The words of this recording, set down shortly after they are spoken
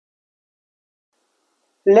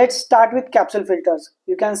Let's start with capsule filters.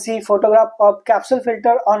 You can see photograph of capsule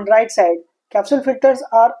filter on right side. Capsule filters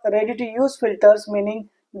are ready to use filters, meaning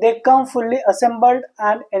they come fully assembled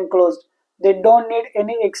and enclosed. They don't need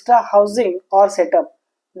any extra housing or setup.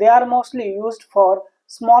 They are mostly used for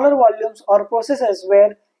smaller volumes or processes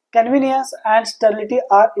where convenience and sterility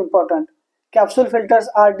are important. Capsule filters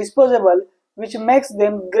are disposable, which makes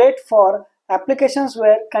them great for applications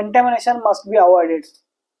where contamination must be avoided.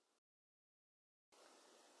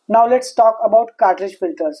 Now let's talk about cartridge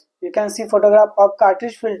filters. You can see photograph of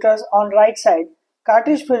cartridge filters on right side.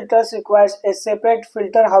 Cartridge filters requires a separate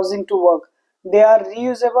filter housing to work. They are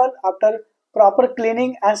reusable after proper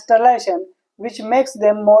cleaning and sterilization, which makes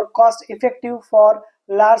them more cost effective for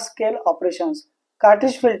large scale operations.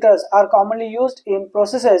 Cartridge filters are commonly used in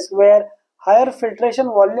processes where higher filtration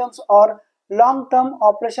volumes or long term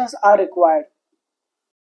operations are required.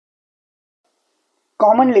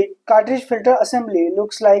 Commonly, cartridge filter assembly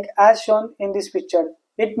looks like as shown in this picture.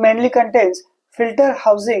 It mainly contains filter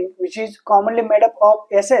housing, which is commonly made up of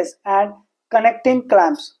SS and connecting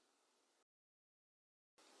clamps.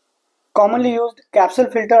 Commonly used capsule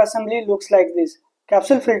filter assembly looks like this.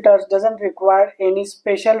 Capsule filters doesn't require any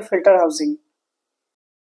special filter housing.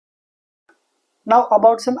 Now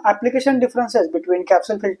about some application differences between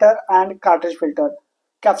capsule filter and cartridge filter.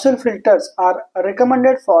 Capsule filters are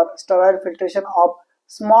recommended for sterile filtration of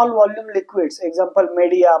small volume liquids, example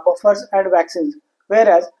media, buffers and vaccines,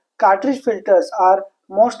 whereas cartridge filters are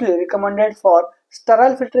mostly recommended for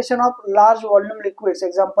sterile filtration of large volume liquids,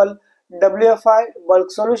 example WFI,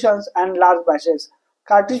 bulk solutions and large batches.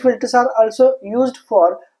 Cartridge filters are also used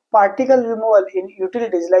for particle removal in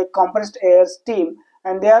utilities like compressed air, steam,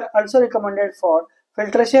 and they are also recommended for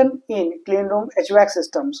filtration in cleanroom HVAC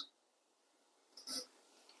systems.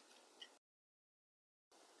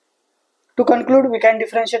 To conclude, we can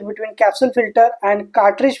differentiate between capsule filter and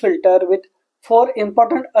cartridge filter with four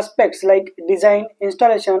important aspects like design,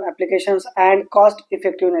 installation, applications, and cost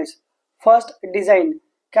effectiveness. First, design.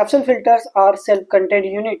 Capsule filters are self-contained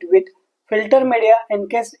unit with filter media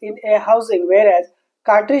encased in a housing, whereas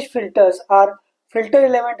cartridge filters are filter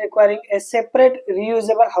element requiring a separate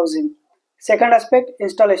reusable housing. Second aspect,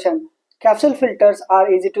 installation. Capsule filters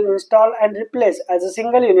are easy to install and replace as a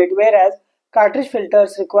single unit, whereas cartridge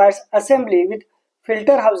filters requires assembly with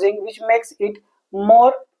filter housing, which makes it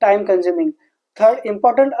more time consuming. Third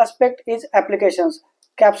important aspect is applications.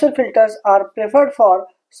 Capsule filters are preferred for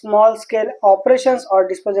small scale operations or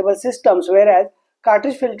disposable systems, whereas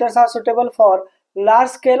cartridge filters are suitable for large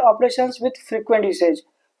scale operations with frequent usage.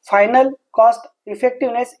 Final, cost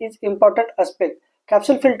effectiveness is important aspect.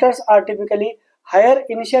 Capsule filters are typically higher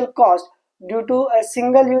initial cost due to a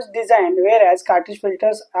single use design, whereas cartridge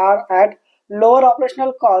filters are at lower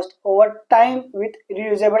operational cost over time with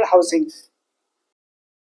reusable housing.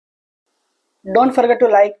 Don't forget to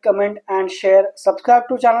like, comment and share. Subscribe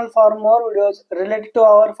to channel for more videos related to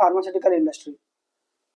our pharmaceutical industry.